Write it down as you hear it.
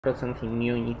%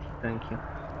 immunity, thank you.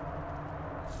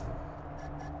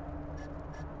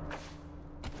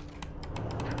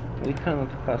 We cannot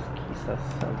pass kiss as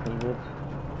sadly,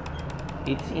 but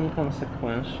it's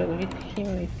inconsequential with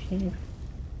him, I think.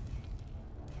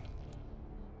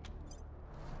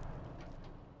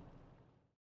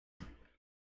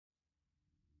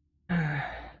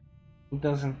 It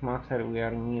doesn't matter, we are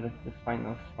near the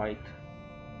final fight.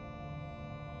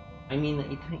 I mean,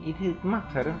 it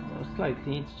matters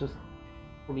slightly, it's just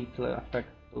little effect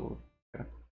to her.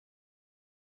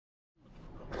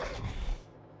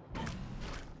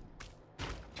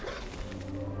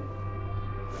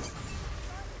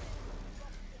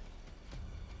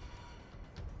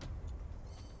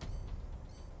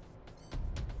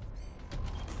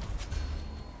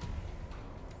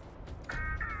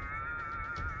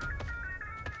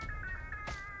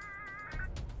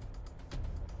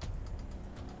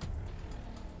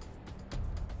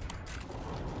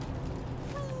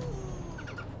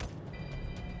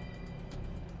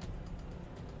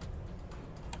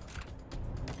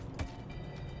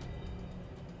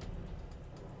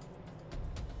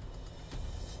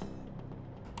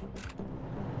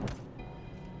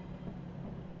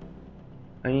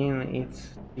 I mean, it's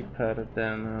cheaper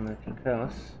than anything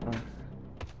else, so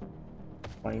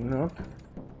why not?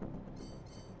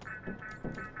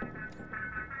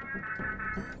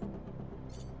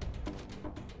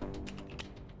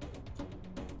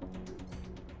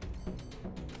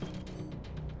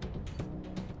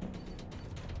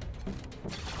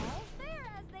 All fair,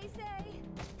 as they say.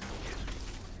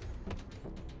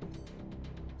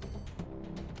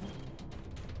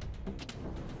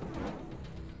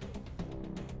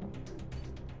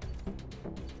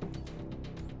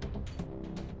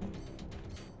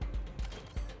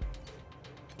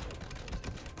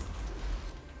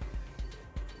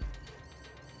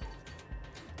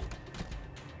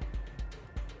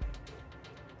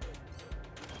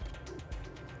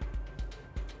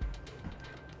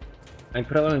 I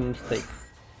probably mistake.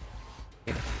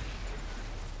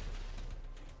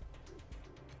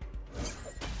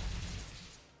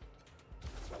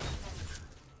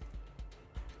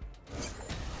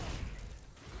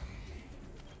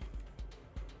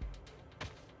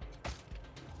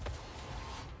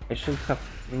 I should have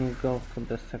go for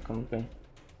the second guy.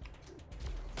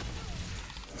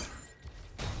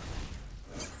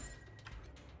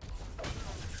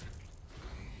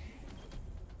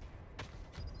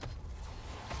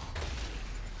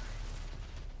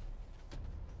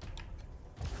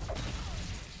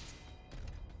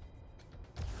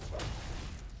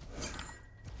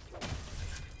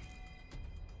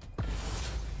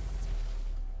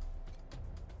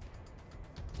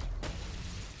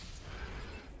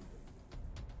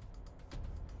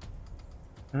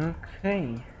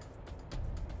 Okay.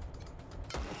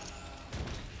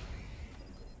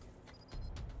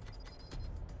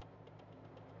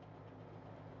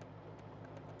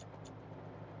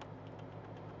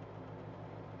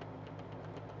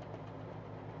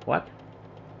 What?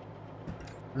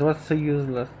 It was so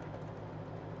useless.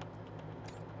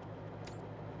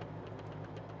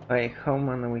 Wait, how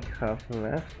many we have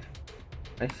left?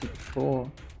 I see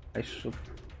 2. I shoot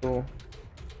 2.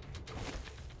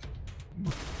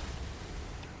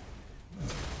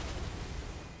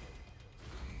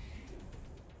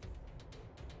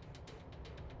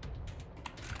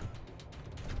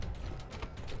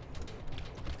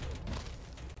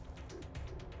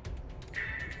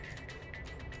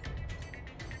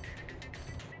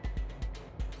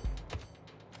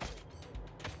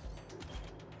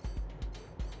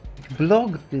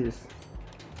 Block this!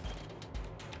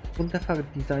 Who the fuck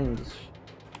designed this?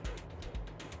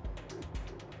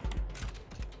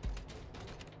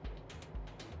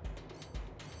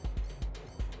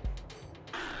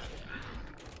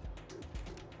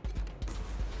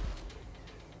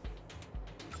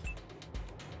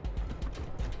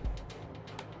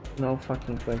 No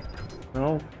fucking way.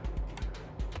 No.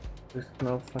 There's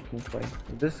no fucking way.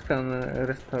 This can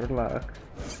restore luck.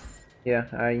 Yeah,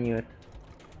 I knew it.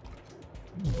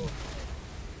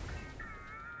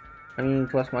 I mean,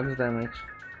 it was max damage.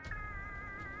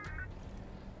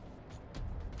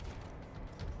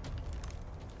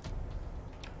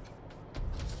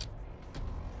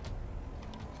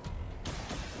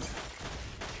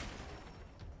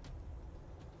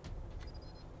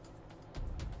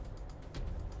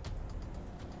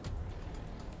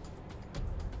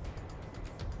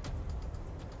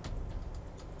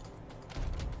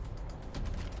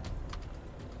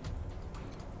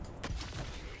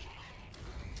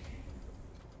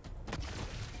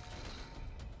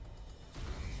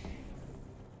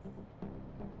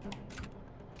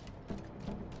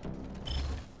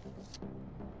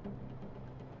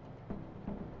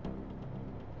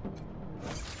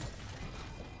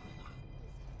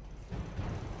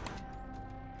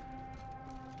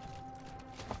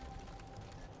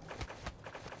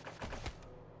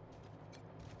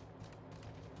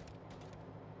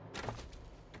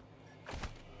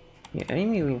 Yeah,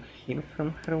 Amy will heal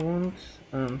from her wounds,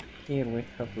 and here we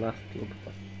have last loot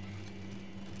box.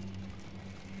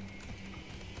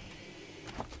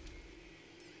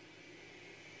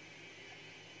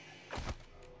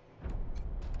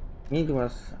 It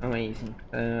was amazing.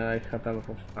 I had a lot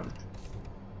of fun.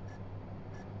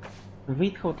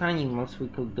 Without animals we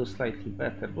could do slightly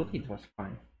better, but it was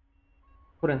fine.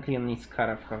 Currently only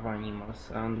Scarab have animals,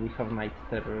 and we have Night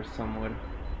Terror somewhere.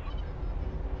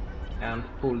 And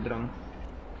Puldron.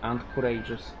 And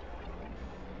Courageous.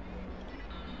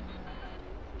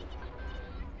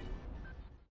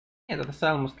 Yeah, that's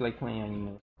almost like my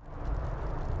animal.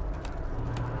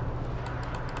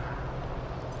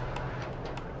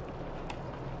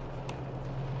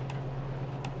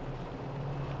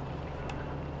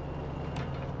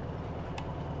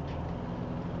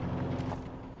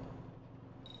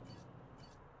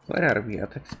 Where are we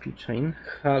at XP chain?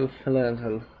 Half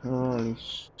level. Holy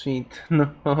shit,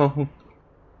 no!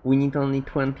 We need only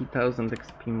 20,000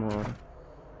 XP more.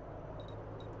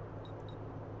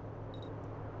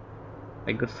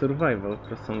 I got survival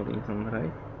for some reason,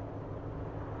 right?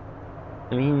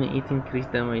 I mean, it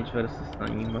increased damage versus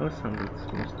animals and it's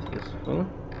most useful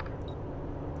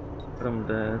from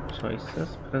the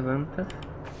choices presented.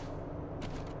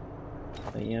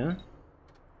 So yeah.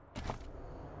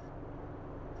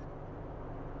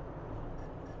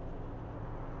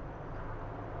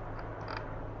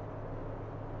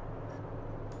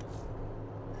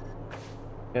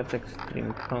 Get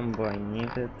extreme combo, I need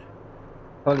it.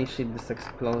 Holy shit, this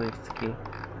explosive skill.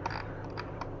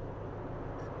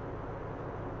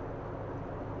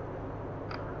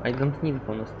 I don't need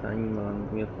bonus to animal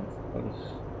and mutants, holy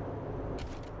shit.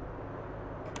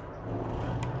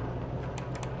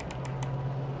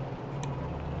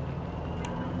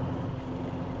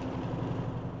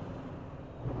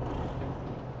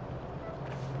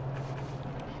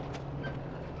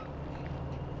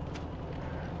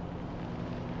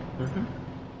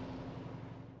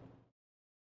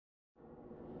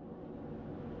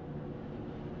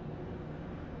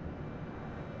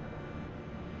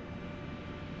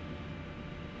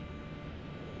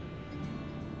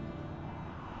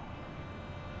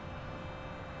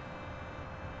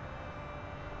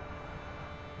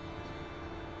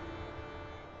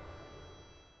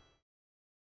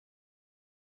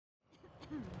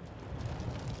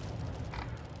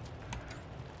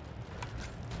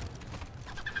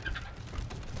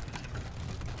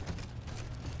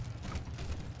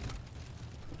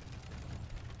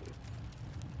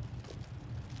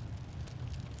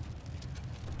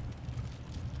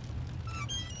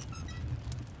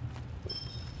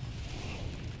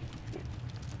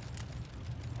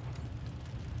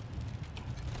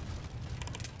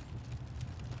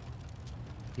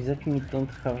 Is that we don't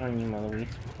have animal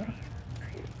whisper?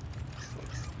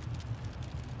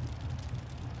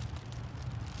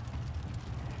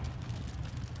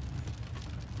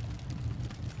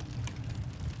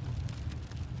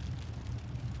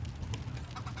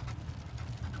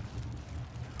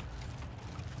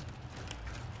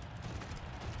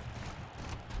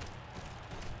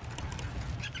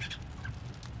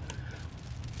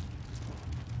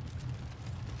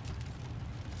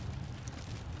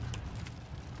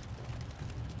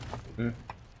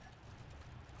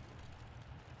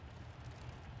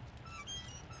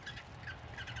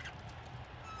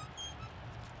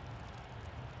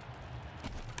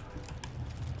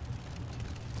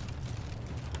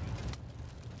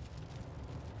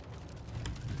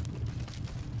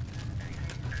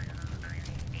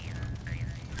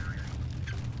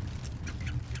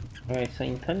 Right, so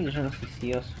intelligence is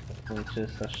useful, which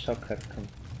is a shocker.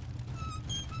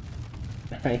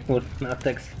 I would not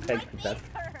expect that.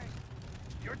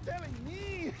 You're telling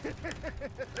me?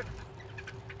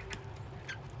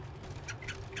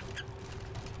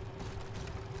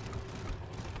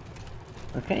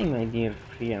 Okay, my dear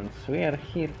friends, we are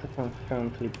here to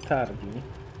confront with Tardy.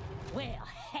 Well,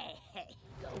 hey,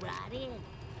 go right in.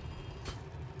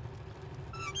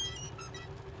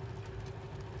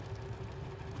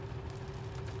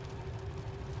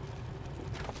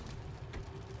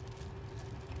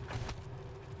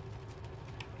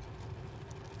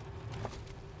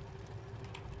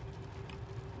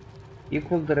 You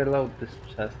could reload this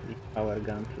chest with our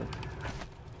gauntlet.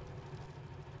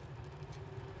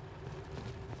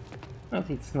 But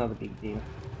it's not a big deal.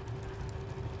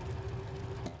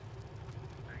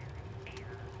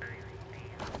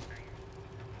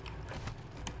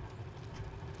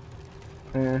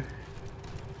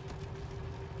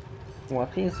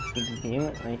 What is big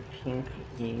deal, I think,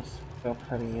 is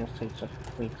proper usage of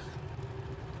quicks.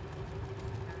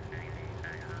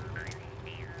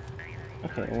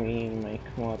 Okay, we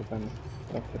make more than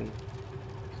properly.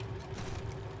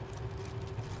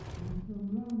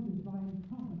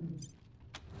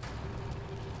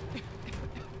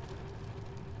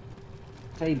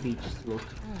 Hey, beach slut.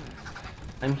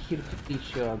 I'm here to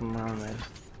teach you a manner.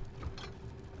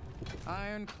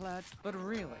 Ironclad, but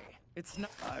really, it's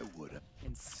not. I would have.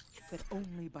 That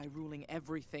only by ruling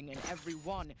everything and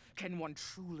everyone can one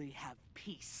truly have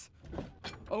peace.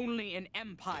 Only in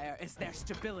empire is there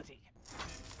stability.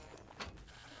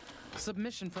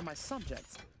 Submission from my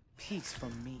subjects, peace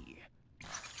from me.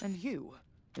 And you,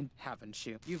 and haven't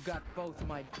you? You've got both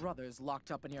my brothers locked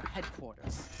up in your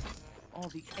headquarters. All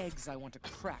the eggs I want to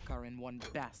crack are in one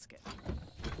basket.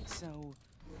 So,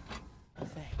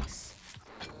 thanks.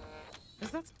 Is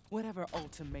that whatever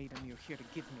ultimatum you're here to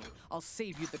give me? I'll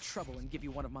save you the trouble and give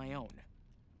you one of my own.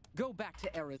 Go back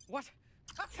to Eris. What?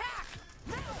 Attack!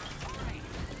 No! Hurry!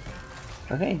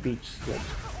 Okay, beach slut.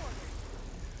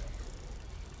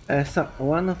 So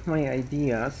one of my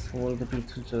ideas would be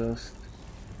to just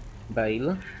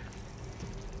bail.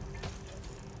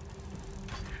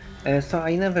 So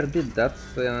I never did that,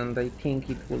 and I think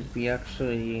it would be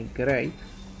actually great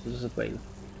to just bail.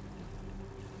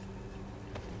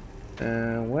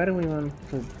 Where we want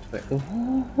to bail?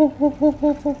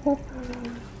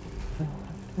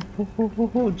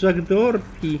 Jack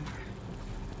Doherty!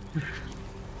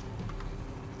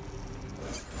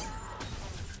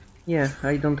 Yeah,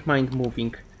 I don't mind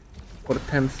moving for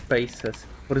 10 spaces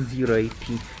for 0 AP,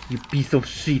 you piece of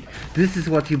shit. This is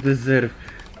what you deserve.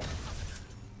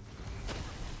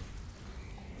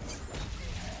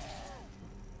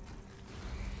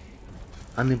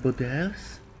 Anybody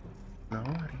else? No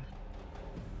worries.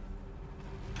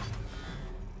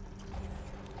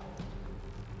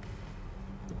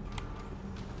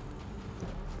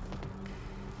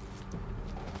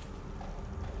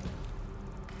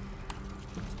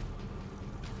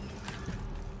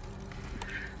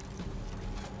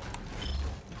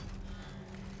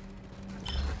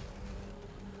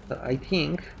 So I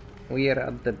think we are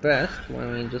at the best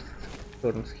when we just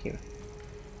turns here.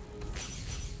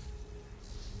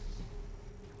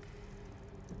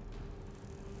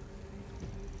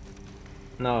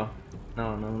 No,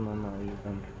 you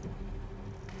don't.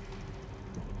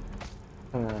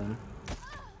 Come on.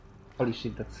 Holy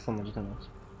shit, that's so much damage.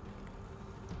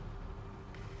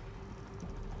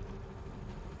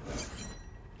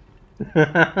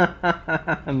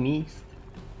 Missed.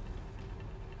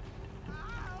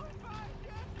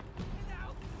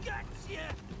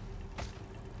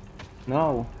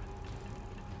 No.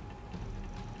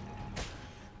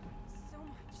 So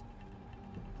much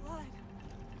blood.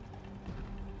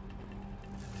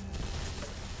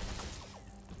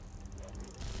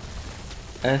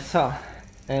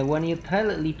 When you tell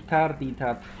Liptardi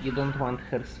that you don't want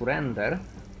her surrender,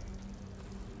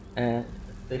 her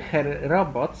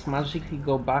robots magically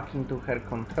go back into her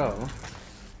control.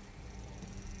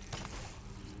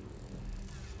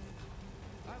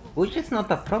 Which is not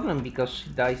a problem because she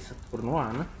dies at turn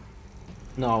 1.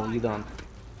 No, you don't.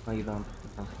 No, you don't. You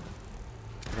don't.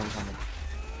 You don't have it.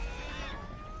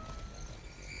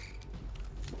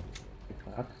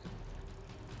 Like that.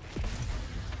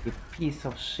 You piece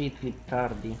of shit,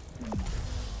 Liptardi.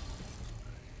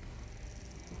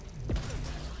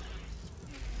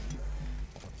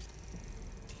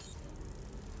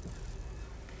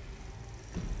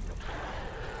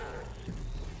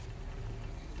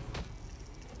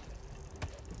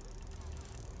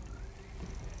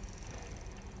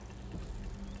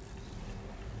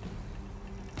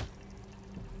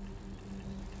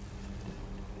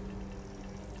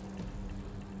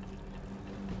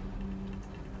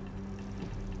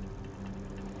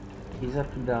 He's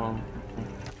up and down. Okay.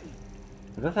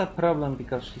 That's a problem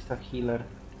because she's a healer.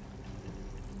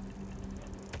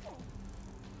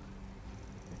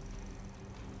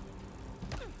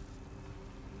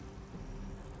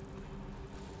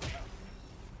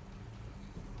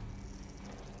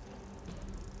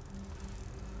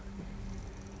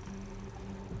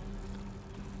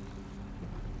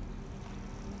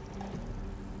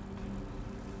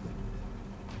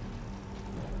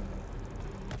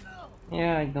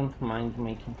 Yeah, I don't mind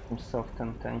making him soft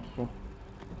and thank you.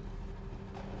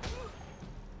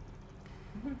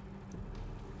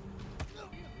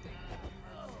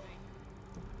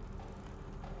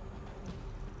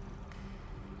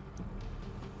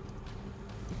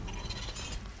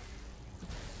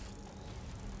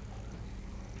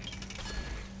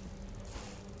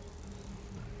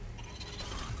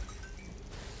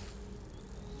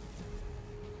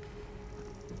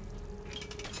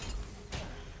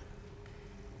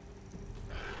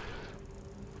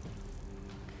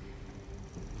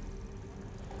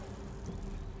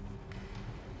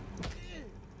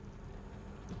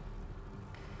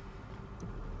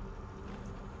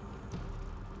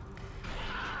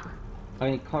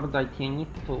 Okay, Cordite, you need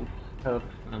to help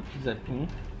PZP.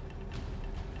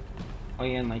 Oh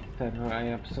yeah, Night Terror, I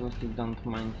absolutely don't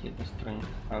mind you destroying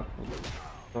half of the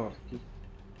Dorothy.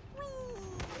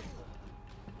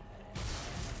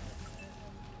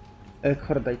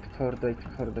 Cordite.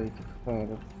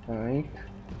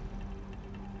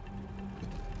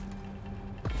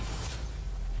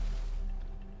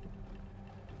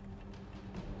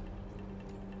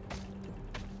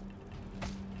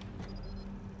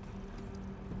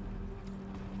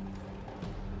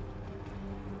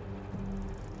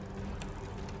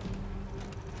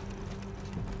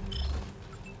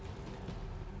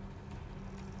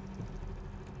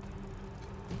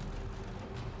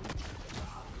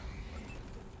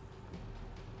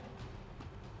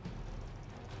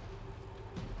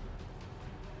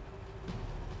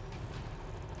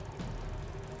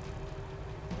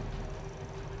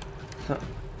 So,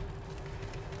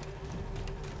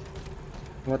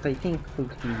 what I think could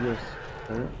be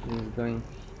useful is going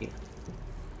here.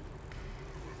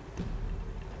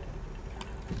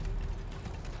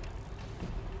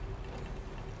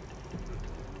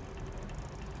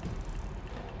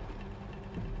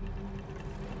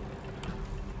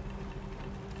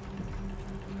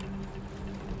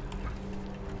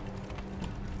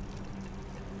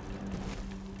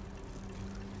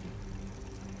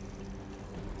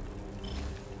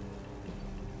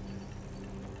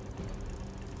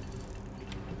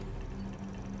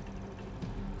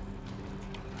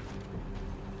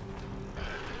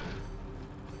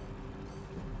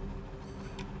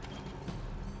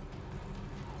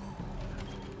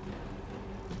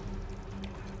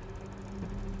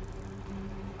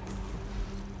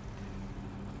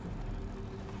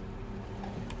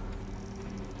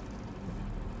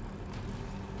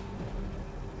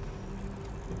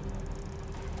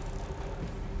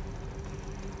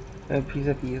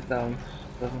 PZP is down,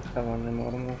 doesn't have any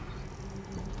more moves.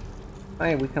 Oh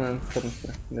yeah, we can end turn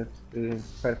here. That's the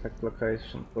perfect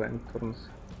location to end turns.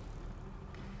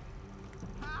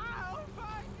 I'll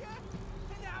find you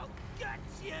and I'll gut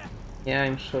you. Yeah,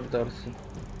 I'm sure, Dorsey.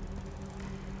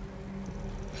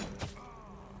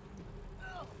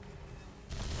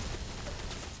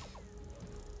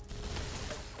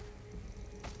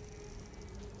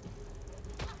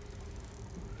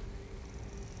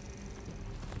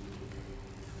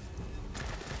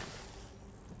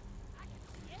 I can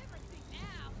see everything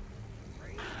now.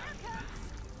 Here comes.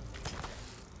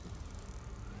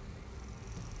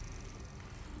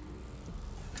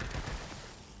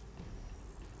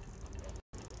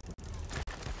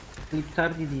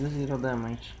 Fliptardy deals 0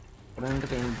 damage. For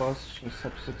endgame boss, she's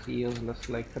absolutely useless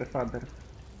like her father.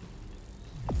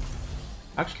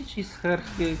 Actually, she's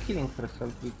killing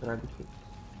herself literally.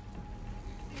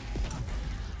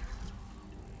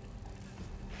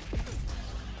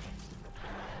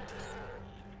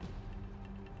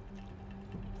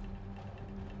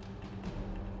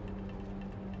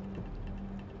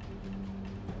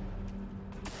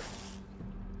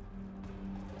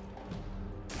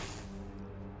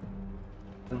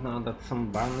 I don't know, that's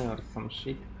some bunny or some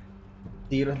shit.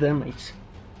 0 damage.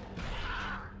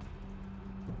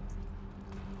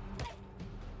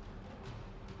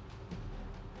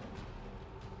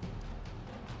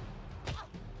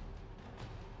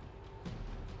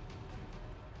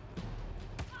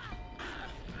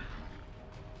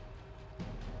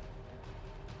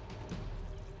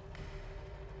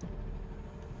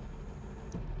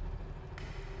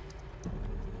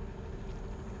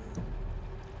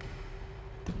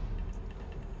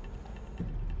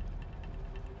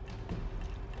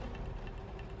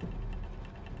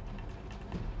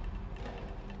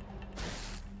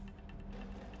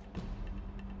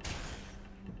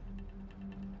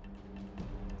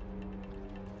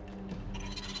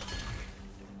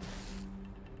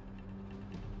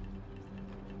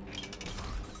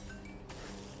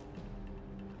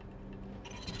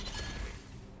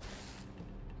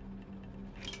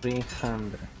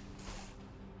 $300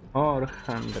 or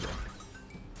 100.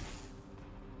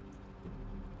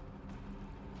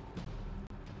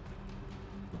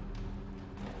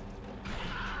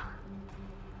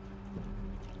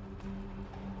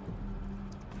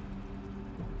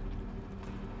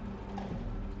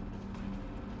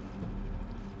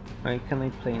 Can I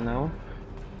play now?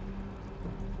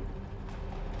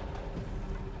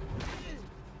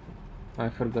 I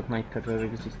forgot my terror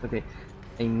exists. Okay,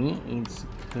 Amy, it's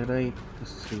great to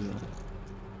see you.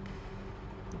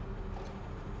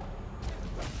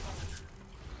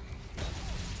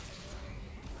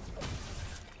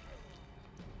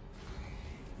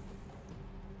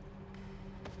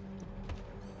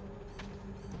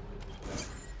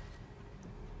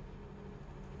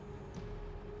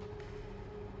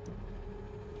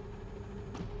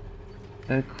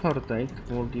 Cordite,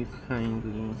 would you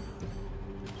kindly...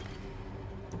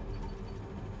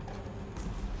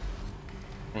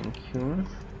 Thank you.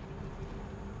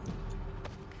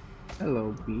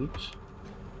 Hello, beach.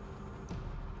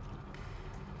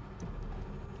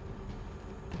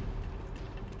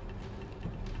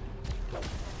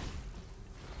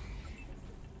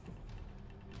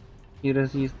 You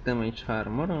resist damage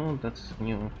armor? Oh, that's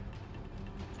new.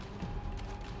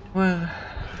 Well,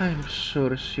 I'm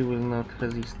sure she will not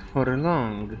resist for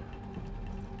long.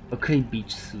 Okay,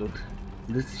 beach slut.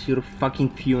 This is your fucking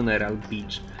funeral,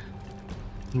 beach.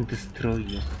 I'll destroy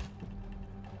you.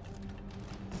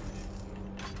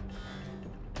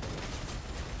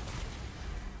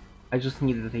 I just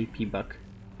needed AP back.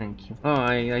 Thank you. Oh,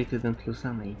 I didn't lose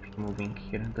an AP moving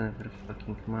here. Never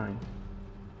fucking mind.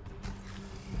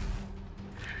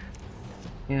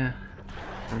 Yeah.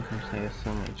 Sometimes I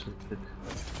assume I just did.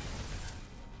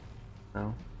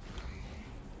 No.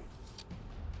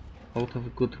 Out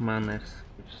of good manners,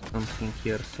 which don't think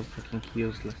you're so fucking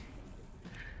useless.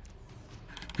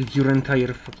 With your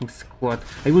entire fucking squad,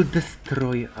 I will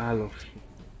destroy all of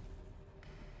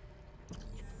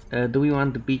you. Do we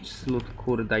want the beach slut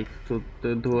Kurdite to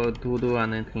do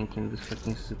anything in this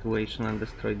fucking situation and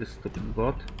destroy the stupid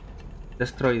bot?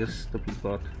 Destroy the stupid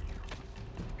bot.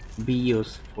 Be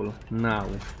useful now.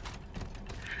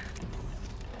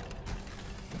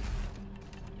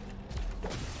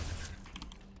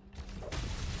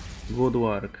 Good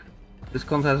work. This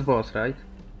counts as boss, right?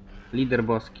 Leader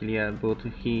boss kill, yeah, but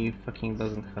he fucking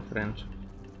doesn't have range.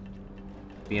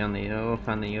 Be of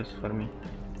any use for me.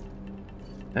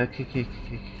 Okay,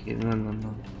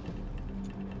 no.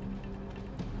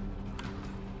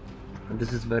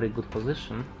 This is very good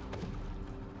position.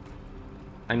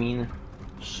 I mean,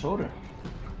 sure.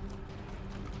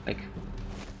 Like,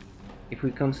 if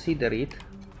we consider it.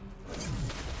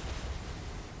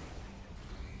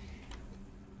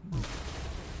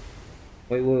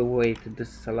 Wait,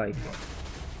 this is alive.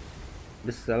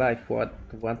 This is alive, what,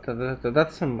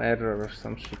 that's some error or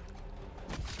some shit.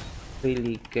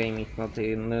 Really, game is not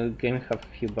in, game have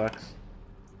few bugs.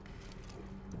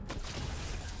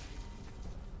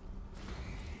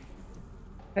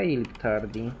 Hey,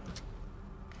 Tardy.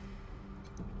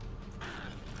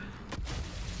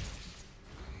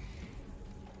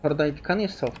 Hordite, can you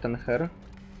soften her?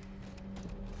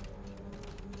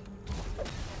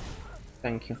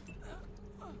 Thank you.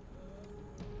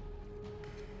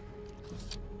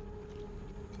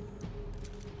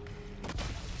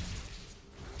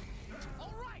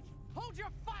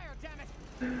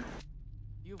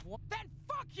 You've won. Then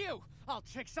fuck you! I'll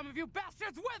take some of you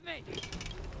bastards with me!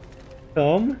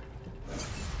 Tom,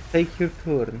 take your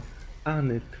turn.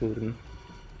 Any turn.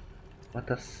 What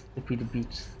a stupid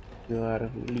bitch you are,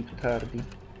 Lip Tardy.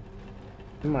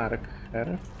 Mark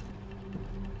her.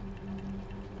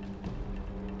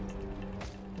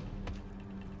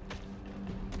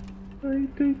 I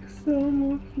take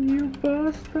some of you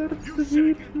bastards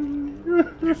with me.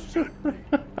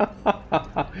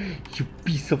 You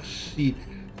piece of shit.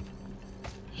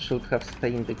 Should have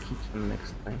stayed in the kitchen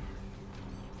next time.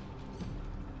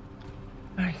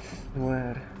 I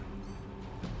swear.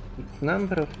 It's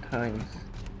number of times.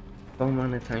 So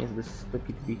many times the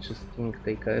stupid bitches think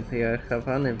they have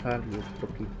any value for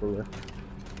people.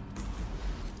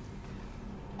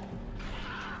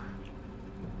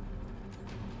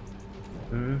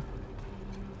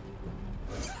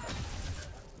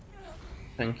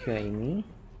 Thank you, Amy.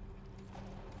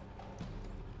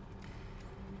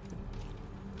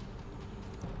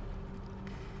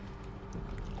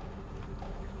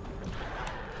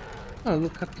 Oh,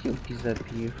 look at you,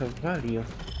 Pizepi, you have value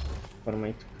for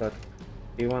my squad.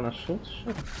 Do you wanna shoot?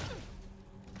 Shoot.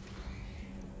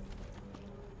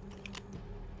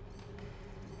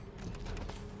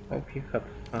 Hope you had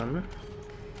fun.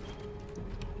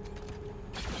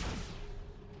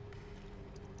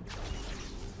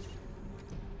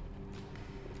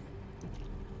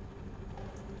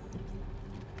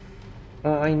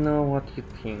 Oh, I know what you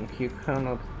think. You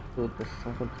cannot do this.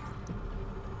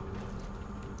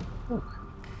 Look.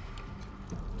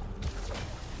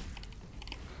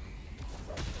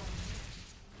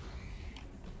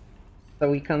 So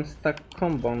we can stack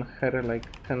combo on her like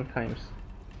 10 times.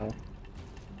 Oh.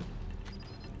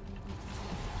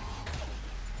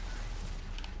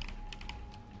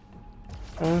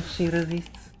 Oh, she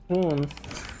resists stones.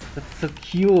 That's so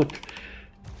cute.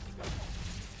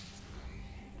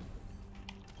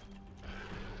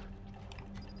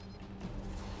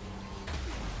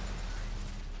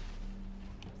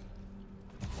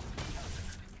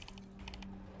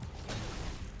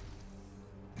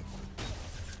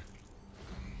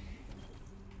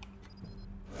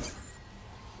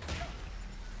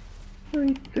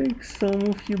 I take some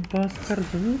of you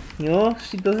bastards with me? Oh,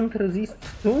 she doesn't resist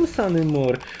stones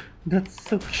anymore. That's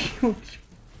so cute.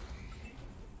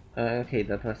 Okay,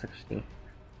 that was actually...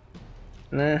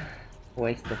 Nah,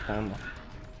 waste of ammo.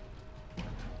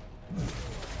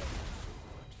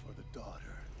 For the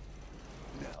daughter,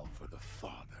 now for the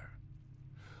father.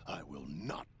 I will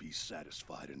not be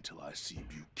satisfied until I see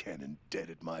Buchanan dead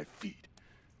at my feet.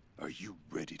 Are you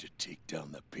ready to take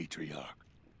down the patriarch?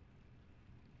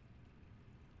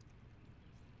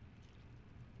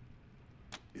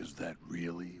 Is that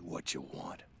really what you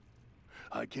want?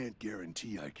 I can't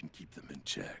guarantee I can keep them in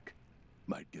check.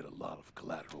 Might get a lot of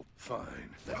collateral.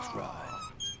 Fine, let's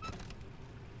ride.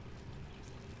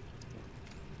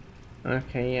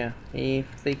 Okay, yeah.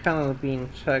 If they cannot be in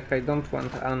check, I don't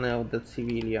want any of the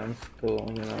civilians to,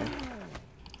 you know,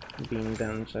 be in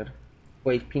danger.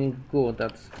 Wait, ping good,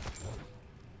 that's...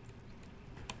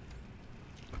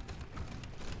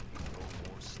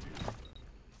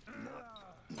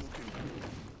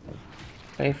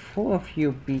 A full of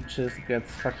you bitches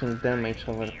gets fucking damage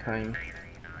over time.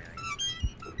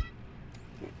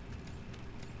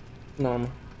 None.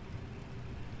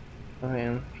 Oh,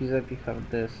 and Giuseppe have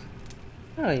this.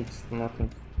 Ah, it's nothing.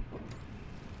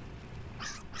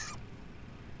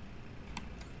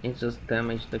 It's just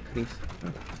damage decrease.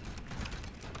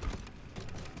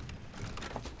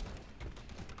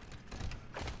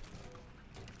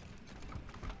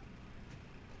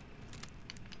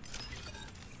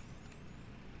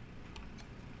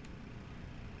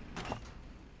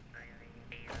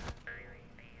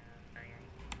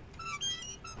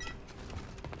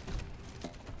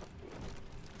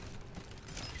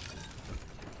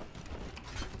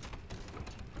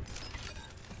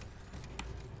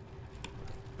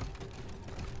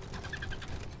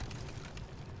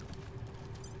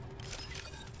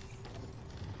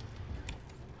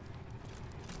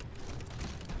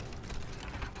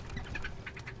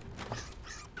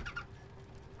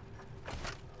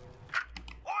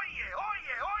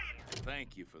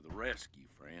 Thank you for the rescue,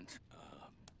 friends.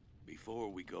 Before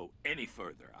we go any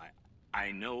further,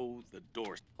 I know the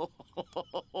doors.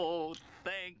 Oh,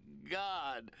 thank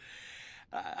God.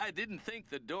 I didn't think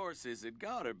the Dorses had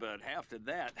got her, but after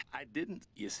that, I didn't.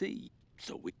 You see,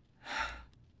 so we...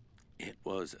 It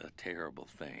was a terrible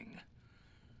thing.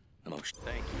 And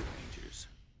thank you, Rangers.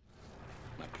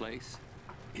 My place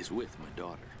is with my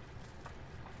daughter.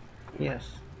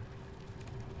 Yes.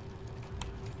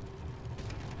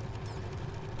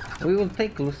 We will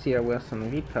take Lucia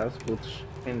Wilson with us, but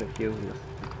kind of useless.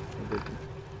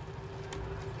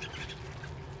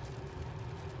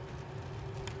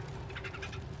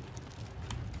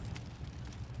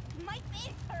 My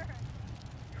face hurts.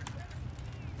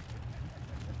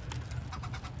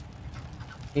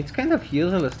 It's kind of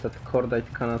useless that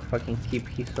Cordite cannot fucking keep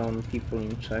his own people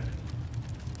in check.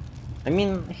 I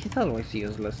mean, he's always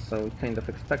useless, so we kind of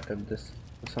expected this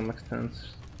to some extent.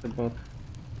 But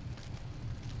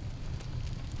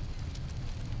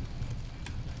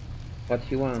what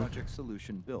you want? Project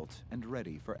solution built and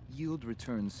ready for yield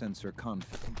return sensor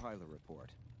compiler report.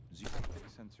 Zero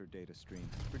sensor data stream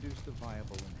produced a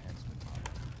viable enhancement model.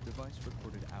 Device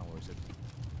recorded hours at...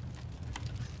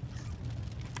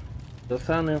 Does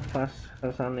any of us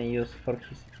has any use for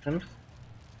his items?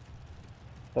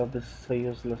 Oh, this is so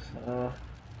useless.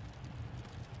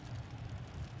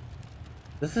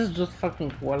 This is just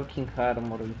fucking walking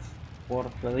armor. It's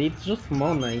worthless. It's just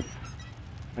money.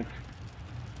 Like,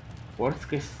 worst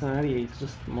case scenario, it's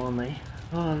just money.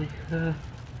 Holy hell.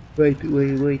 Wait,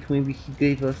 maybe he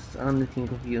gave us anything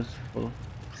of useful.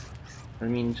 I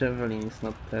mean, Javelin is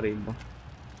not terrible.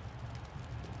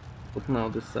 But now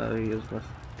this are useless.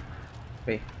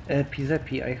 Okay,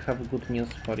 Pizepi, I have good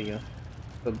news for you.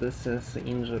 So this is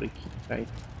injury kit, right?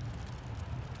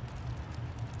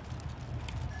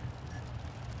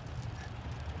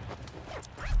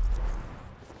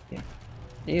 Yeah.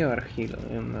 You are healed,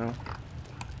 you know.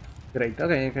 Great,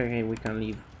 okay, we can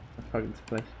leave. Fuck this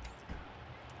place.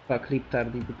 Fuck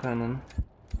Riptardy Buchanan.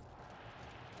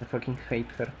 I fucking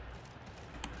hate her.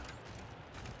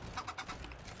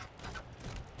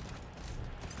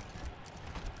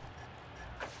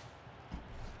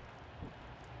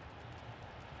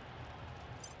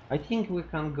 I think we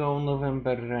can go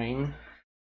November Rain.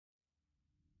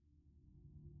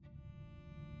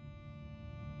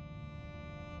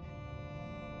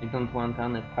 I don't want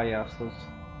any payasos.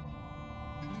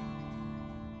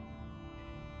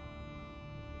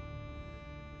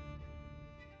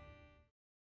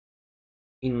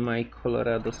 In my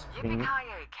Colorado Springs.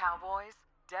 Yippee-ki-yay, cowboys.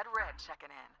 Dead Red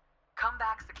checking in. Come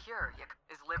back secure.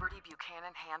 Is Liberty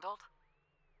Buchanan handled?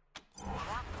 That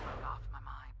flowed off my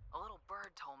mind. A little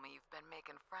bird told me you've been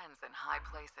making friends in high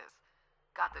places.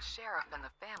 Got the sheriff and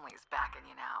the families backing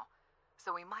you now.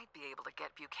 So we might be able to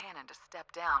get Buchanan to step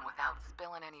down without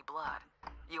spilling any blood.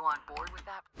 You on board with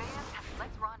that? Fantastic.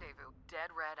 Let's rendezvous.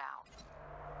 Dead Red out.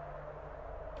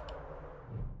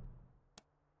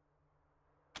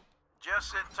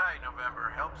 Just sit tight,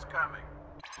 November. Help's coming.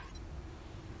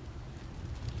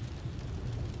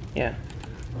 Yeah.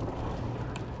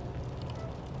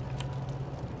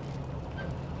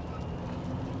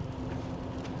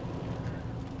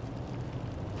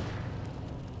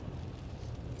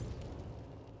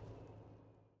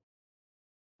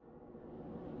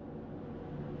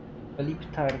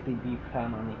 Philip tardy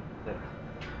Buchanan that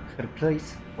her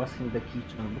place was in the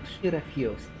kitchen, but she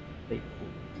refused to take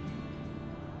food.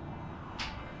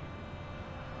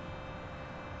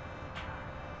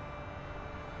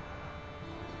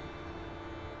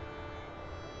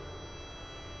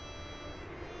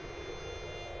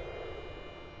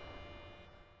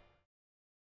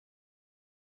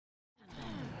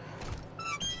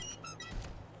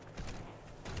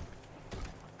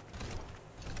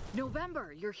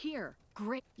 November, you're here.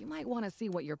 Great. You might want to see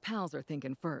what your pals are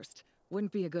thinking first.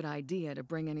 Wouldn't be a good idea to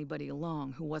bring anybody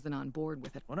along who wasn't on board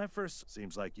with it. When I first...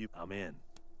 Seems like you... I'm in.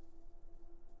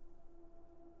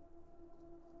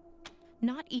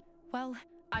 Well,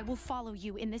 I will follow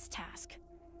you in this task.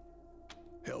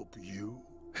 Help you?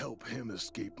 Help him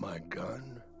escape my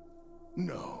gun?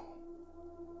 No.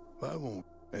 I won't.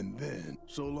 And then,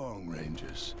 so long,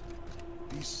 Rangers.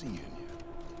 Be seeing you.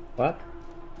 What?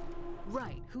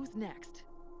 Right, who's next?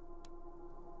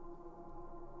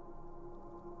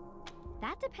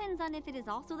 That depends on if it is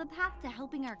also the path to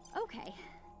helping our... Okay,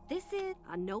 this is...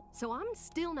 Nope, so I'm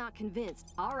still not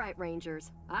convinced. All right,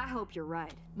 Rangers, I hope you're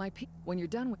right. When you're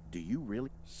done with... Do you really...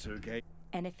 Sergey?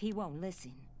 And if he won't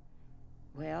listen,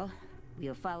 well,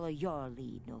 we'll follow your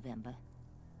lead, November.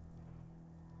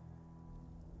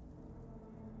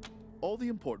 All the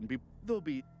important people... There'll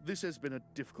be... This has been a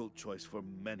difficult choice for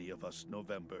many of us,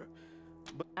 November.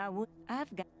 But...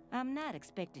 I'm not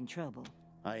expecting trouble.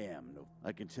 I am, no.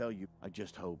 I can tell you. I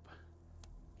just hope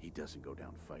he doesn't go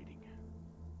down fighting.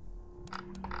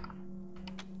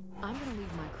 I'm gonna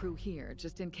leave my crew here,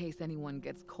 just in case anyone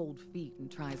gets cold feet and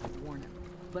tries to warn him.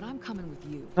 But I'm coming with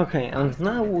you. Okay, and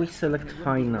now we select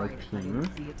final team.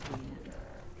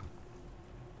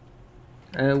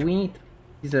 We need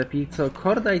Giuseppe. So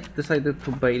Cordite decided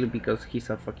to bail because he's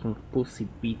a fucking pussy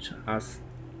bitch ass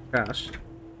trash,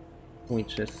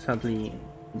 which is sadly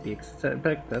to be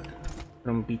expected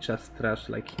from bitch ass trash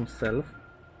like himself.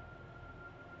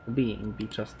 Being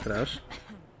bitch ass trash.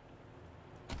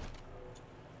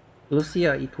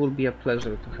 Lucia, it will be a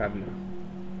pleasure to have you.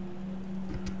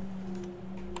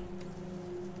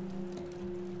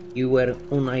 You were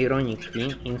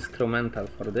unironically instrumental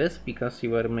for this because you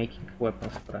were making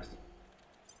weapons for us.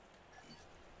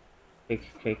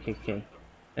 Okay.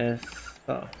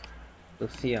 So,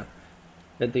 Lucia,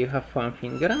 do you have one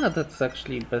finger? Ah, that's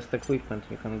actually best equipment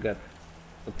you can get.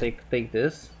 So take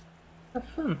this. Have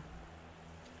fun.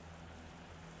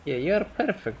 Yeah, you are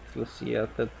perfect, Lucia.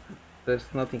 There's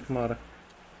nothing more I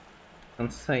can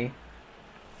say.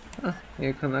 Ah,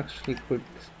 you can actually equip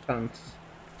stunts.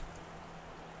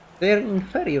 They're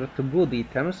inferior to good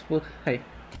items, but hey.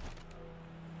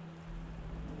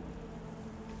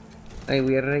 Hey,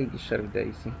 we are ready, Sheriff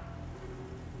Daisy.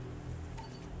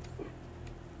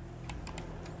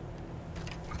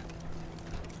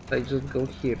 I just go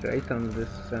here, right, on this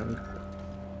end.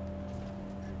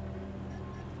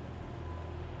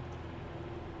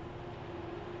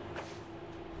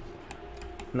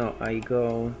 No, I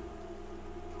go...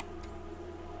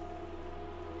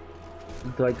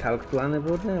 Do I talk to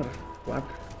anybody or what?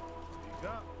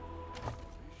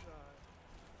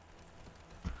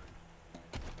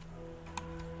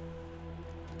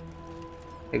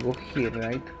 I go here,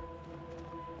 right?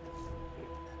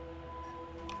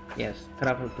 Yes,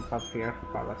 travel to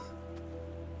Patriarch Palace.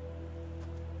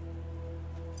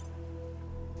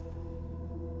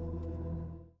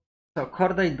 So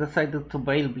Cordite decided to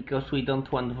bail because we don't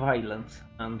want violence,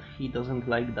 and he doesn't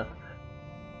like that.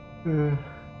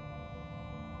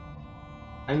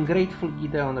 I'm grateful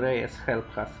Gideon Reyes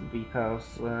helped us,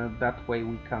 because that way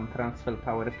we can transfer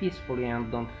power peacefully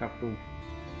and don't have to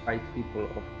fight people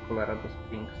of Colorado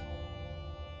Springs.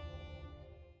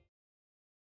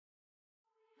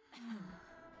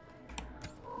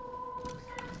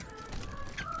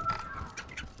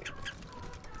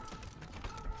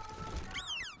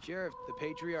 Sheriff, the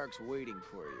Patriarch's waiting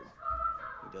for you.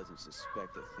 He doesn't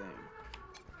suspect a thing.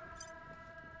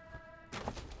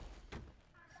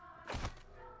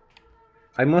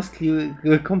 I mostly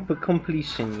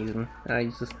completionism. I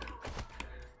just,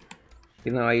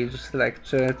 you know, I just like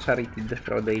charity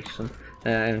defraudation.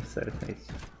 I'm sorry.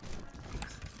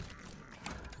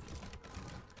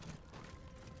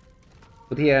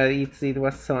 But yeah, it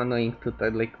was so annoying to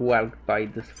like walk by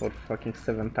this for fucking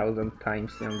 7,000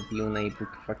 times and be unable to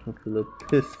fucking loot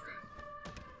this.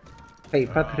 Hey,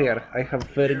 Patriarch, I have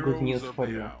very good news for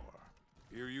you.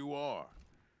 Here you are,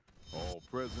 all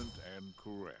present and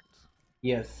correct.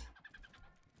 Yes.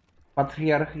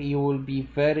 Patriarch, you will be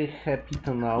very happy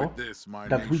to know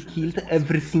that we killed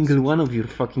every single one of your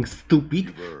fucking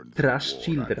stupid trash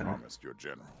children. I promised your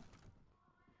general.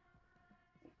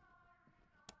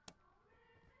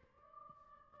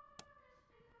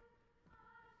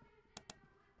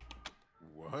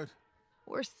 What?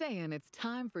 We're saying it's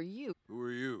time for you. Who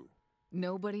are you?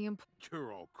 Nobody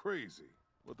You're all crazy.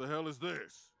 What the hell is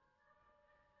this?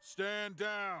 Stand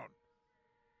down!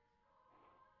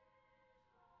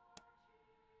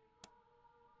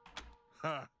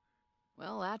 Ha!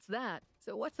 Well, that's that.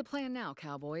 So what's the plan now,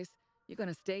 cowboys? You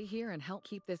gonna stay here and help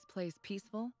keep this place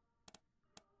peaceful?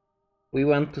 We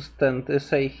want to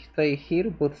stay here,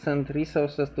 but send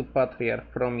resources to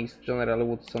Patriarch. Promise General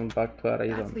Woodson back to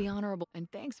Arizona. That's the honorable,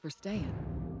 and thanks for staying.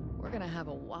 We're gonna have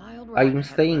a wild ride. I'm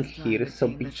staying here, so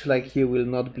bitch like you will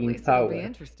not be in power. It'll be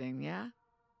interesting, yeah?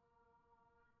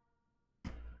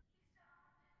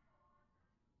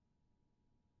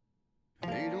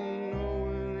 They don't know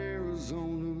in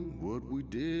Arizona what we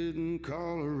did in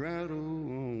Colorado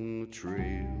on the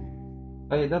trail.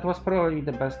 Okay, that was probably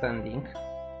the best ending.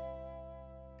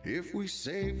 If we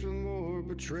saved them or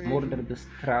betrayed Murder this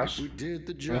trash, we did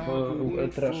the a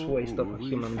trash waste of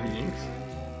human beings.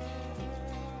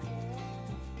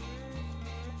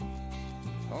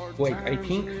 Wait, I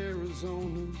think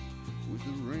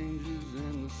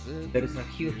there is a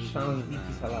huge chance this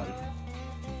is alive.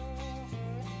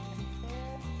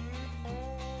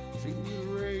 See the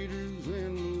raiders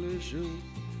and militia,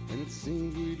 and it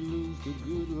seemed we'd lose the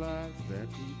good life that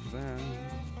we found.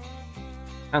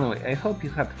 Anyway, I hope you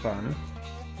had fun.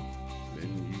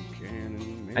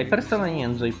 I personally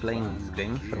enjoy playing this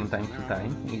game from time to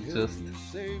time. It's just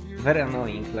very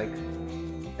annoying. Like,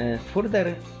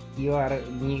 further you are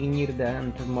near the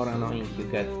end, the more annoying you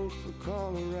get.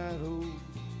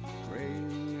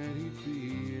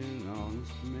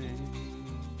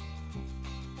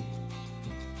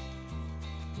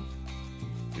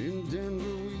 In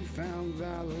Denver we found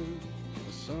valor,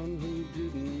 a son who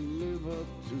didn't live up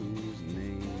to his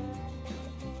name.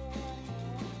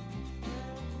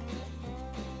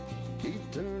 He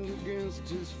turned against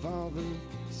his father,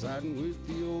 siding with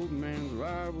the old man's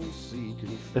rivals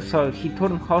seeking fame. So he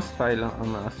turned hostile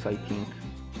on us, I think,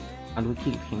 and we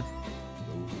killed him.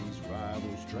 Though these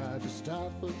rivals tried to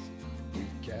stop us, we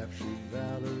captured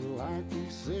valor like we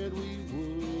said we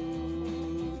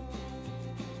would,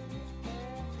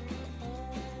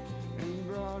 and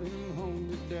brought him home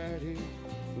to Daddy,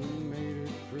 who made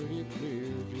it pretty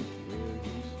clear just where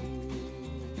he stood.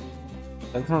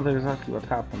 That's not exactly what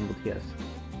happened, but yes.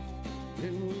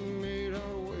 Then we made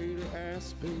our way to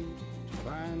Aspen to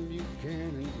find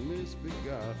Buchanan's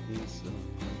misbegotten son.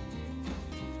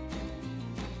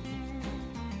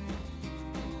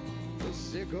 The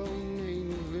sicko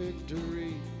named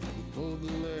Victory pulled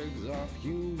the legs off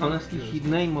human. Honestly, the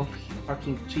name of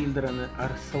fucking children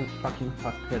are so fucking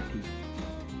pathetic.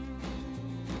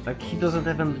 Like, he doesn't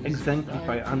even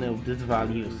exemplify any of these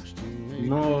values.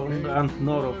 Nor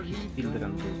of his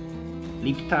children do.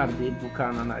 Liptar did,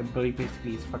 Buchanan, I believe,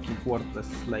 basically is fucking worthless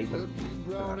slave.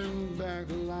 Brought him back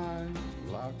alive,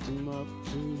 locked him up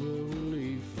to the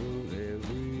relief of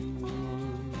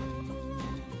everyone.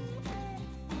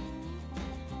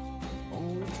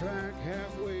 On the track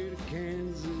halfway to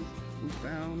Kansas, we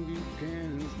found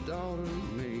Buchanan's daughter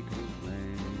making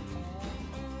plans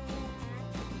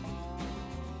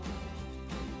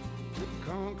to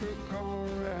conquer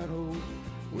Colorado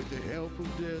with the help of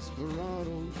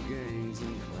desperados, gangs,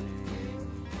 and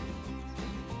clans.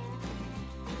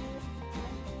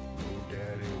 Oh,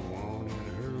 Daddy wanted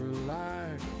her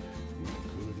alive. We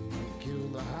couldn't kill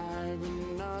the hive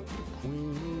and not the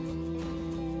queen.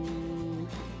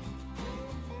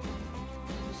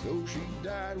 So she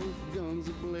died with guns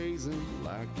a-blazing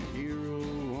like the hero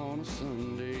on a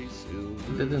Sunday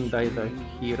silver. Didn't die like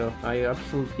a hero. I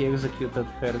absolutely executed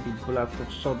her with bullets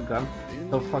of shotgun,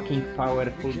 so fucking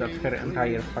powerful that her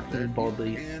entire fucking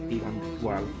body is still on this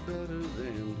wall.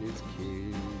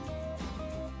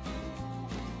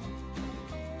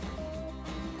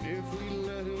 If we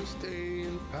let him stay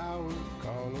in power,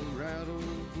 Colorado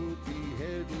would be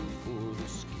heading for the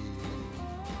skill.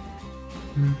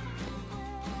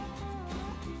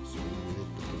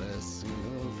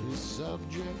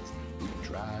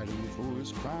 tried him for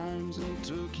his crimes and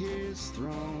took his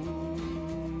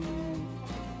throne.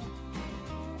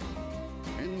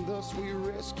 And thus we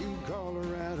rescued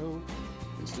Colorado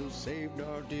and still saved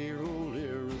our dear old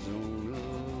Arizona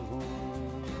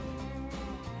home.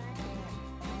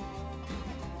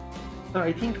 So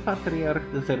I think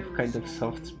Patriarch deserves kind of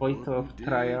soft spot of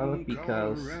trial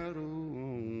because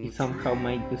he somehow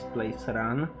made this place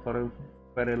run for a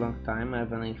very long time,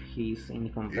 even if he's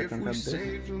incompetent at this. If we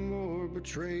saved him or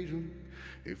betrayed him,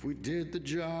 if we did the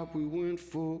job we went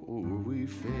for or we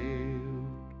failed.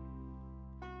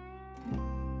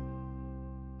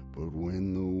 But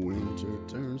when the winter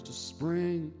turns to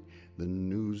spring, the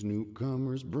news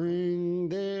newcomers bring,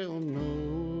 they'll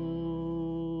know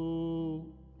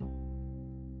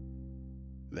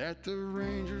that the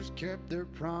Rangers kept their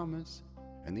promise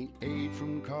and the aid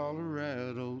from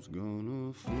Colorado's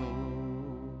gonna flow.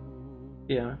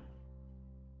 Yeah.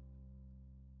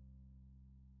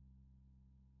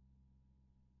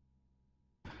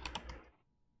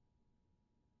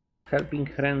 Helping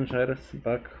Rangers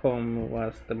back home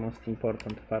was the most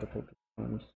important part of the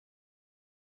challenge.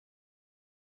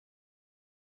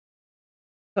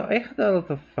 So I had a lot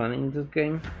of fun in this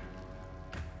game.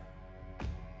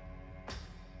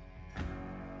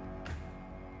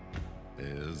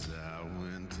 As I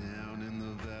went down in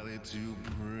the valley to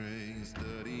pray,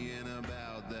 studying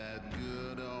about that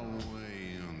good old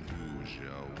way, and who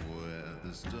shall wear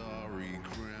the starry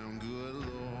crown? Good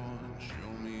Lord,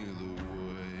 show me the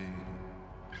way.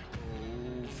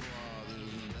 Oh,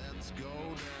 fathers, let's go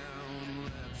down,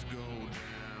 let's go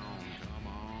down, come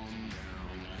on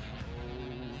down.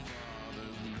 Oh,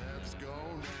 fathers, let's go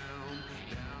down,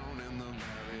 down in the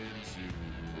valley to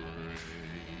pray,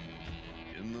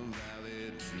 in the valley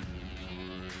to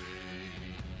pray.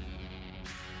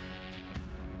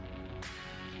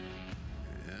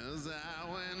 As I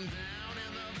went down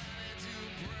in the valley to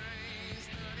pray,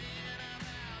 studying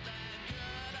about that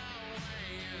good old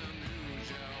way, and who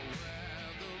shall wear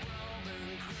the robe and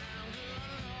crown? Good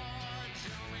Lord,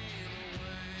 show me the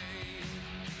way.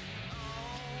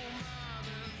 Oh,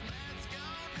 mothers, let's go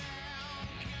down,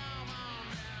 come on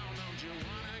down, don't you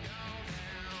wanna go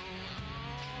down?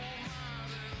 Oh,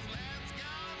 mothers, let's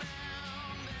go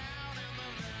down, down in the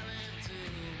valley to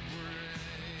pray,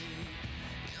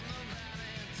 in the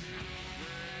valley to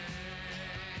pray.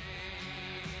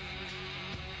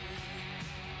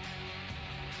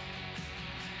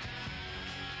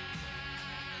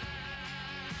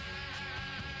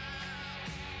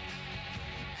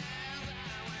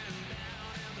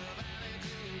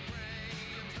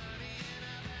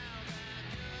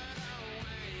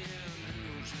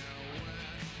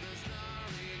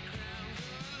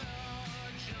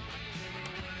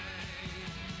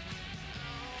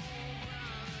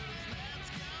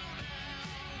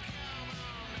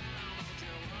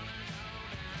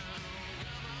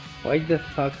 Why the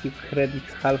fuck you credit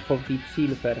half of Deep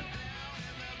Silver?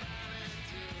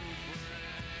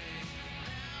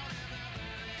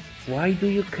 Why do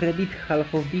you credit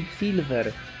half of Deep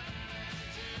Silver?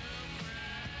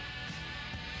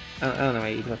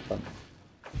 Anyway, it was fun.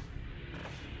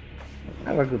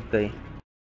 Have a good day.